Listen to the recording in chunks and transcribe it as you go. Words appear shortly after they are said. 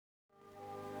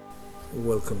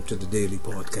Welcome to the Daily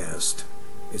Podcast.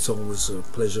 It's always a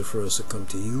pleasure for us to come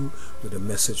to you with a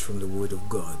message from the Word of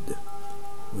God.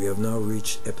 We have now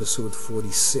reached episode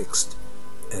 46,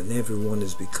 and everyone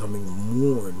is becoming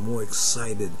more and more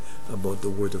excited about the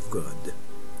Word of God.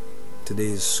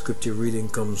 Today's scripture reading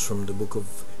comes from the book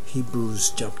of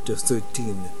Hebrews chapter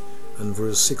 13 and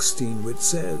verse 16, which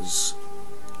says,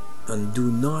 "And do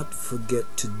not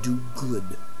forget to do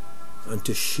good and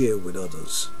to share with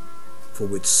others, for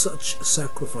with such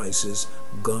sacrifices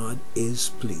God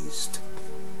is pleased."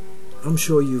 I'm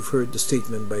sure you've heard the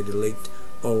statement by the late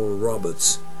Oral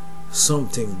Roberts,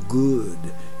 "Something good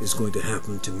is going to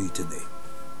happen to me today."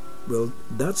 Well,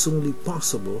 that's only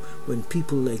possible when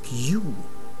people like you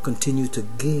continue to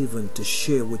give and to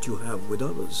share what you have with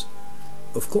others.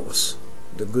 Of course,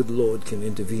 the good Lord can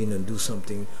intervene and do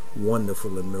something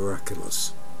wonderful and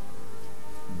miraculous.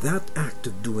 That act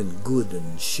of doing good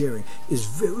and sharing is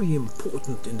very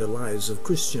important in the lives of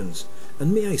Christians,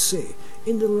 and may I say,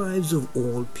 in the lives of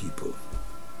all people.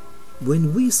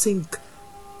 When we think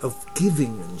of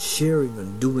giving and sharing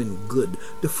and doing good,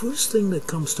 the first thing that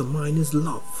comes to mind is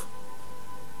love.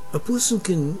 A person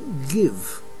can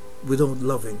give without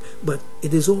loving, but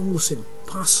it is almost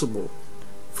impossible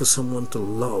for someone to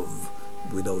love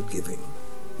without giving.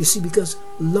 You see, because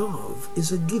love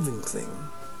is a giving thing.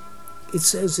 It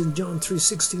says in John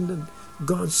 3:16 that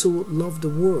God so loved the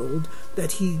world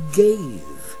that He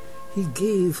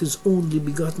gave His only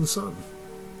begotten Son,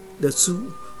 that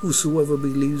whosoever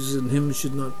believes in Him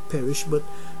should not perish but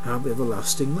have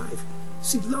everlasting life.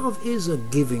 See, love is a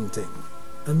giving thing,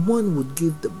 and one would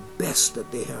give the best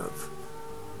that they have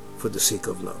for the sake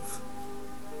of love.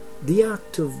 The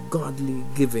act of godly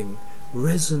giving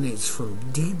resonates from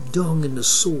deep down in the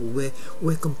soul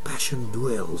where compassion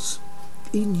dwells.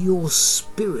 In your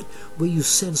spirit, where you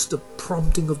sense the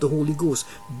prompting of the Holy Ghost,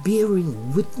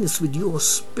 bearing witness with your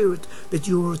spirit that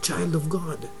you are a child of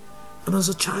God. And as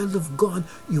a child of God,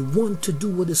 you want to do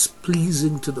what is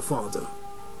pleasing to the Father.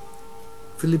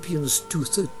 Philippians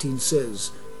 2:13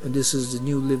 says, and this is the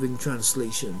New Living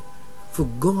Translation, "For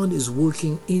God is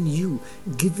working in you,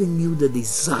 giving you the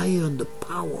desire and the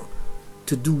power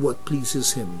to do what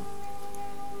pleases Him."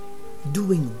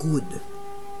 Doing good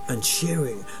and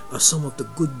sharing are some of the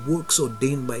good works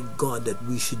ordained by God that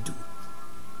we should do.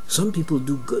 Some people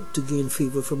do good to gain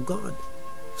favor from God.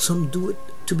 Some do it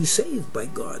to be saved by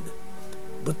God.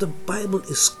 But the Bible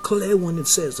is clear when it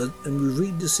says, and we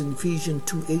read this in Ephesians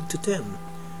 2:8-10,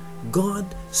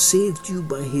 God saved you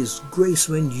by His grace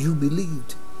when you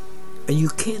believed. And you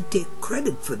can't take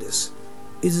credit for this.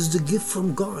 It is the gift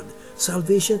from God.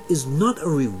 Salvation is not a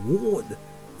reward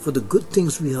for the good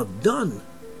things we have done.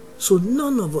 So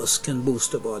none of us can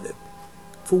boast about it.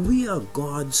 For we are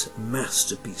God's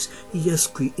masterpiece. He has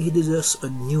created us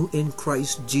anew in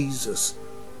Christ Jesus,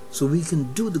 so we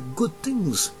can do the good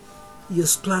things He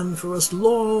has planned for us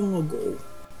long ago.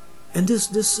 And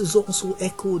this is also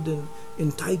echoed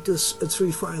in Titus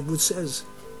 3:5, which says,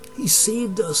 He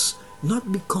saved us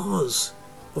not because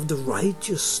of the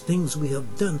righteous things we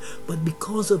have done, but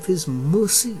because of His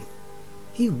mercy.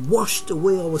 He washed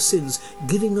away our sins,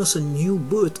 giving us a new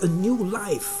birth, a new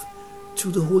life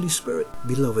through the Holy Spirit.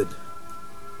 Beloved,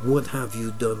 what have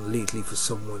you done lately for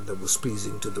someone that was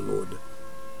pleasing to the Lord?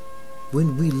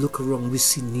 When we look around, we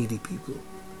see needy people.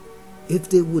 If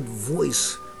they would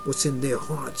voice what's in their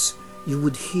hearts, you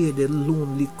would hear their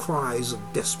lonely cries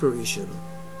of desperation.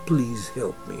 Please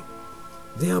help me.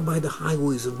 They are by the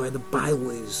highways and by the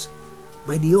byways,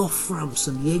 by the off-ramps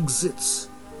and the exits.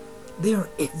 They are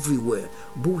everywhere,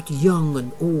 both young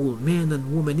and old, men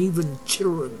and women, even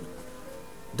children.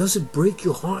 Does it break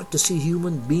your heart to see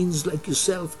human beings like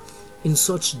yourself in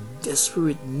such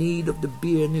desperate need of the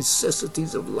bare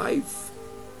necessities of life?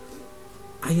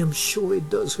 I am sure it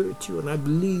does hurt you, and I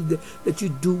believe that you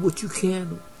do what you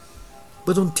can.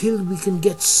 But until we can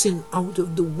get sin out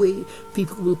of the way,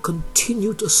 people will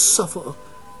continue to suffer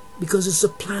because it's the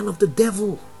plan of the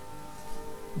devil.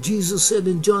 Jesus said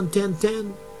in John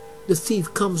 10:10, "The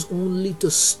thief comes only to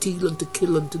steal and to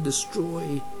kill and to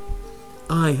destroy.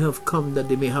 I have come that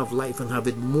they may have life and have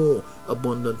it more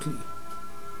abundantly."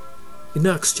 In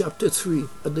Acts chapter 3,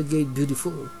 at the gate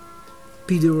beautiful,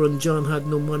 Peter and John had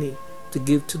no money to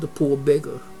give to the poor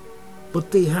beggar, but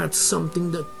they had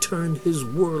something that turned his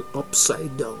world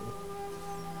upside down.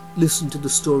 Listen to the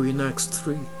story in Acts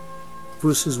 3,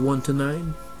 verses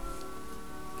 1-9.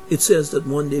 It says that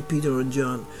one day Peter and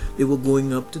John, they were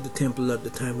going up to the temple at the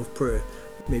time of prayer,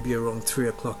 maybe around 3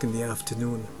 o'clock in the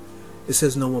afternoon. It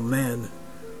says, now a man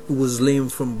who was lame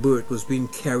from birth was being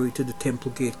carried to the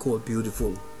temple gate called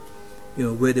Beautiful,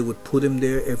 where they would put him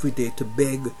there every day to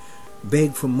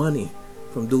beg for money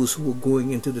from those who were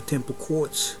going into the temple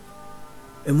courts.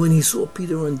 And when he saw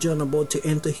Peter and John about to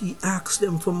enter, he asked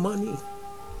them for money.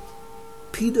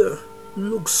 Peter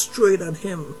looked straight at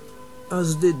him,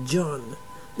 as did John.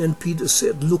 Then Peter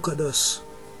said, "Look at us."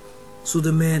 So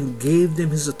the man gave them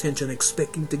his attention,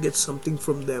 expecting to get something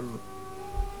from them.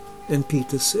 And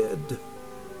Peter said,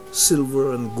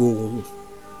 "Silver and gold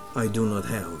I do not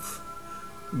have,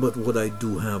 but what I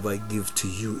do have I give to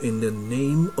you. In the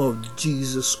name of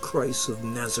Jesus Christ of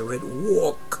Nazareth,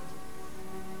 walk."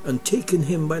 And taking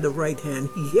him by the right hand,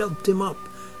 he helped him up.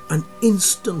 And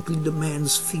instantly the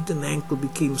man's feet and ankle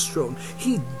became strong.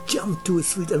 He jumped to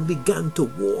his feet and began to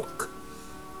walk.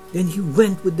 Then he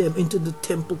went with them into the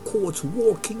temple courts,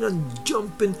 walking and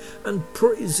jumping and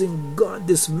praising God.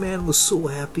 This man was so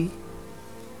happy.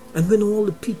 And when all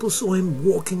the people saw him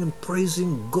walking and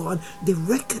praising God, they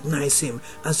recognized him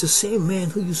as the same man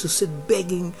who used to sit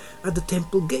begging at the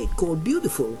temple gate called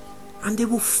Beautiful. And they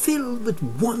were filled with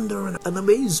wonder and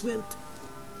amazement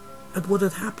at what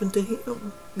had happened to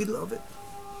him. Beloved,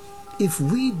 if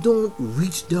we don't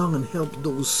reach down and help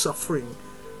those suffering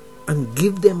and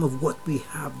give them of what we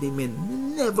have, they may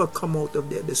never come out of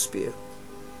their despair.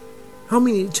 How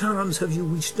many times have you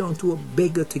reached down to a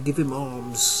beggar to give him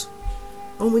alms?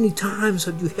 How many times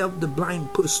have you helped the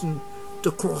blind person to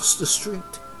cross the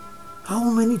street? How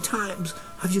many times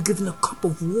have you given a cup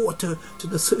of water to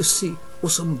the thirsty or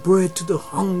some bread to the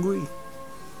hungry?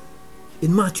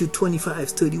 In Matthew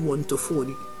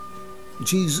 25:31-40,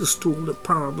 Jesus told the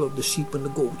parable of the sheep and the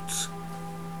goats.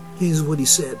 Here's what he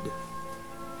said.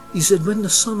 He said, "When the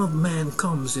Son of Man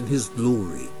comes in his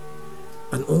glory,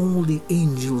 and all the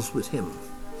angels with him,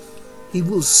 he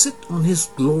will sit on his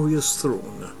glorious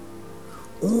throne.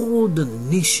 All the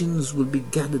nations will be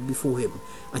gathered before him,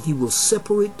 and he will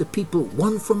separate the people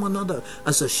one from another,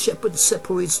 as a shepherd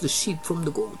separates the sheep from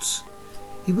the goats.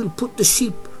 He will put the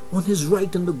sheep on his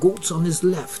right and the goats on his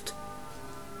left.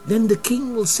 Then the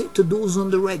king will say to those on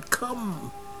the right,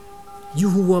 'Come, you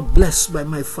who are blessed by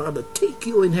my Father, take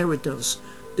your inheritance,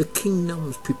 the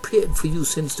kingdoms prepared for you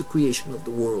since the creation of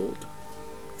the world.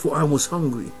 For I was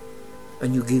hungry,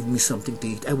 and you gave me something to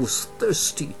eat. I was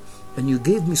thirsty, and you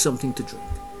gave me something to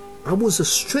drink. I was a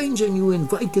stranger, and you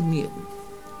invited me in.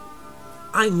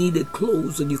 I needed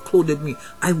clothes, and you clothed me.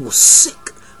 I was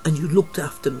sick, and you looked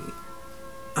after me.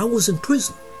 I was in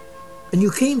prison, and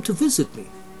you came to visit me.'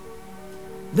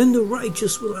 Then the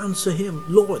righteous will answer him,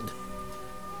 'Lord,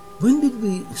 when did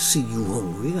we see you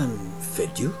hungry and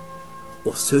fed you,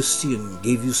 or thirsty and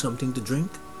gave you something to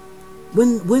drink?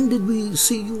 When did we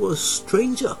see you a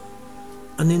stranger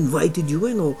and invited you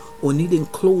in, or needing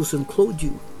clothes and clothed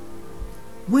you?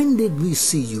 When did we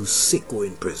see you sick or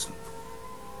in prison?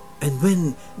 And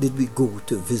when did we go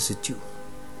to visit you?'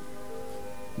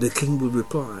 The king will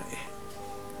reply,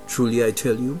 'Truly I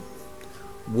tell you,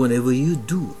 whatever you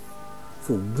do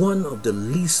for one of the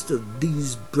least of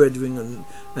these brethren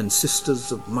and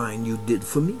sisters of mine, you did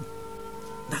for me.'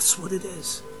 That's what it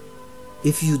is.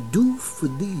 If you do for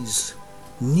these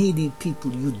needy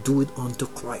people, you do it unto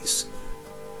Christ.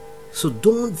 So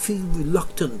don't feel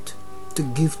reluctant to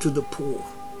give to the poor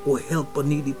or help a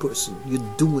needy person.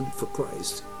 You're doing it for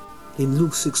Christ. In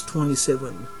Luke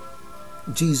 6:27,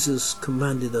 Jesus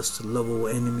commanded us to love our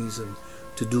enemies and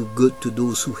to do good to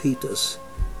those who hate us.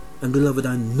 And beloved,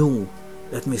 I know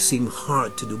that may seem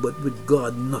hard to do, but with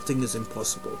God nothing is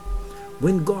impossible.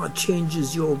 When God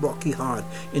changes your rocky heart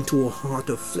into a heart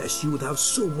of flesh, you would have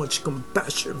so much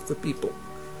compassion for people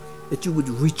that you would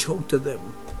reach out to them.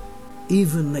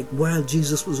 Even like while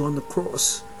Jesus was on the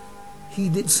cross, he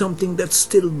did something that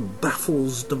still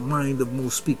baffles the mind of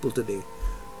most people today.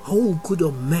 How could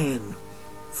a man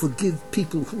forgive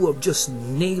people who have just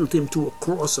nailed him to a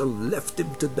cross and left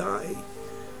him to die?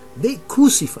 They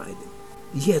crucified him,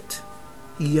 yet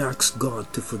he asked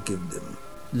God to forgive them.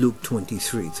 Luke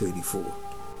 23:34.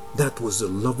 That was the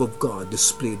love of God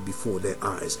displayed before their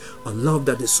eyes, a love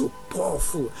that is so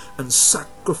powerful and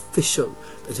sacrificial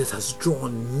that it has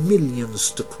drawn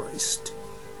millions to Christ.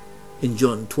 In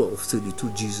John 12:32,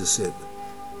 Jesus said,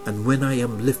 "And when I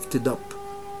am lifted up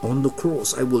on the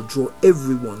cross, I will draw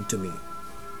everyone to me."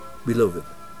 Beloved,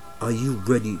 are you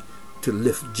ready to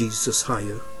lift Jesus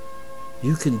higher?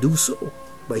 You can do so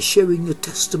by sharing your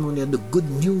testimony and the good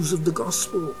news of the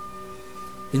gospel.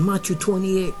 In Matthew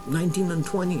 28:19 and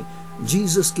 20,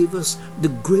 Jesus gave us the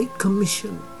Great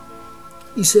Commission.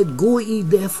 He said, "Go ye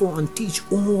therefore and teach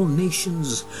all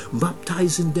nations,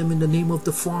 baptizing them in the name of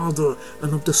the Father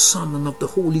and of the Son and of the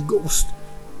Holy Ghost,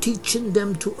 teaching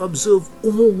them to observe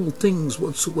all things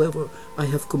whatsoever I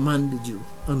have commanded you.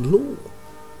 And lo,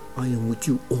 I am with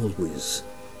you always,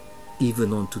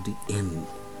 even unto the end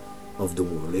of the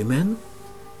world. Amen?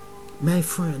 My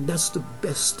friend, that's the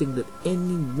best thing that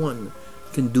anyone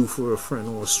can do for a friend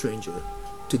or a stranger,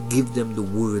 to give them the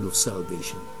word of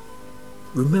salvation.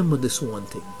 Remember this one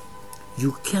thing: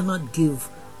 you cannot give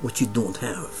what you don't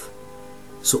have.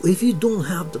 So if you don't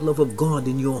have the love of God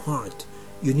in your heart,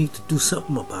 you need to do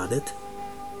something about it.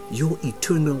 Your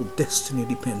eternal destiny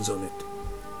depends on it.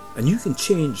 And you can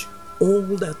change all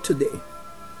that today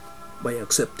by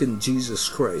accepting Jesus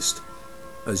Christ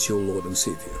as your Lord and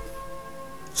Savior.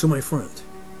 So my friend,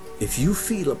 if you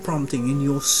feel a prompting in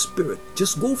your spirit,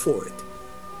 just go for it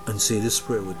and say this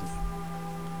prayer with me.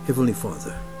 Heavenly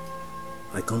Father,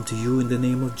 I come to you in the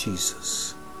name of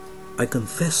Jesus. I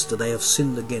confess that I have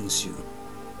sinned against you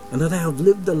and that I have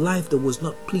lived a life that was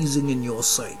not pleasing in your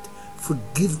sight.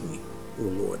 Forgive me, O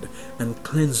Lord, and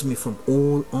cleanse me from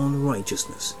all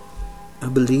unrighteousness. I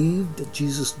believe that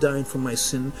Jesus died for my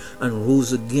sin and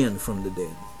rose again from the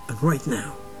dead. And right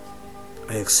now,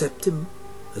 I accept him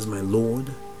as my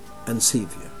Lord and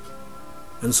Savior.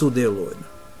 And so, dear Lord,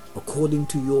 according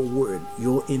to your word,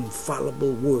 your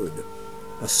infallible word,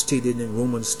 as stated in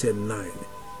Romans 10:9,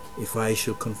 if I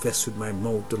shall confess with my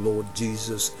mouth the Lord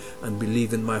Jesus and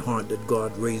believe in my heart that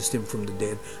God raised him from the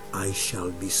dead, I shall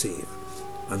be saved.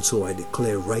 And so I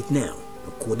declare right now,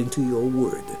 according to your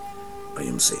word, I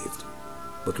am saved.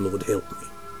 But Lord, help me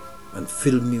and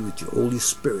fill me with your Holy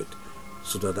Spirit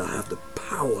so that I have the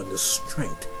power and the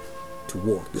strength to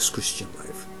walk this Christian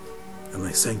life. And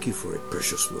I thank you for it,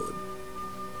 precious Lord.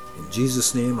 In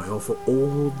Jesus' name, I offer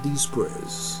all these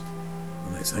prayers.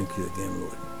 And I thank you again,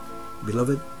 Lord.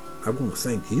 Beloved, I want to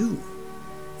thank you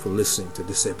for listening to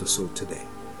this episode today.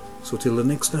 So till the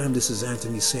next time, this is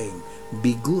Anthony saying,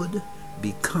 be good,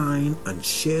 be kind, and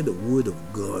share the word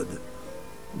of God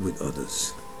with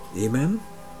others. Amen.